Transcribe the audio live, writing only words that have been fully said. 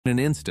In an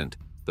instant,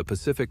 the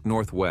Pacific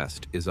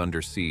Northwest is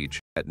under siege.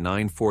 At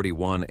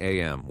 9:41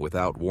 a.m.,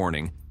 without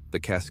warning, the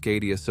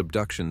Cascadia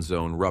Subduction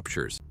Zone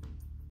ruptures.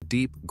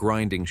 Deep,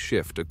 grinding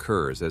shift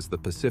occurs as the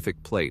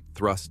Pacific Plate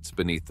thrusts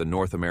beneath the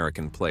North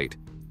American Plate,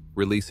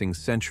 releasing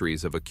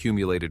centuries of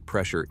accumulated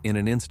pressure in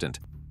an instant.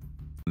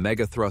 A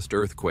megathrust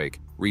earthquake,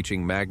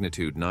 reaching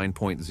magnitude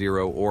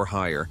 9.0 or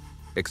higher,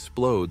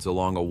 explodes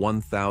along a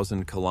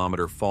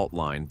 1,000-kilometer fault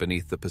line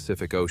beneath the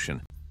Pacific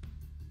Ocean.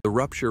 The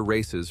rupture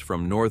races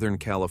from Northern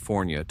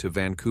California to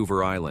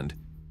Vancouver Island,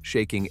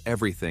 shaking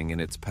everything in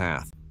its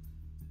path.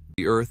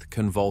 The Earth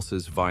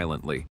convulses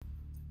violently.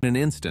 In an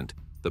instant,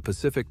 the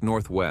Pacific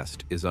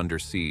Northwest is under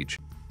siege.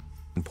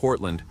 In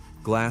Portland,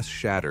 glass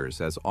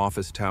shatters as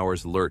office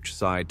towers lurch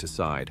side to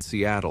side. In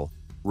Seattle,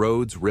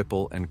 roads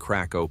ripple and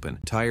crack open.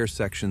 Entire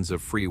sections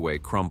of freeway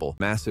crumble.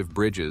 Massive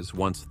bridges,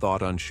 once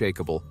thought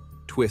unshakable,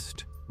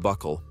 twist,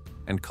 buckle,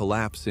 and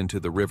collapse into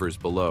the rivers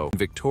below. In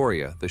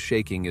Victoria, the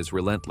shaking is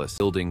relentless.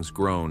 Buildings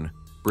groan,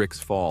 bricks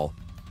fall,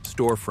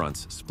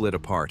 storefronts split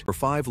apart. For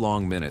 5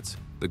 long minutes,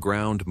 the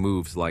ground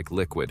moves like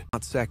liquid.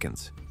 Not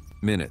seconds,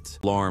 minutes.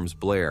 Alarms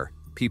blare,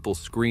 people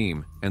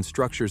scream, and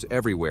structures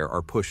everywhere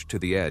are pushed to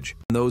the edge.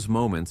 In those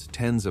moments,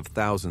 tens of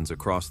thousands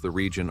across the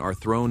region are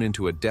thrown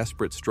into a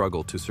desperate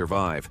struggle to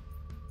survive,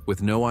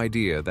 with no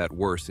idea that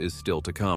worse is still to come.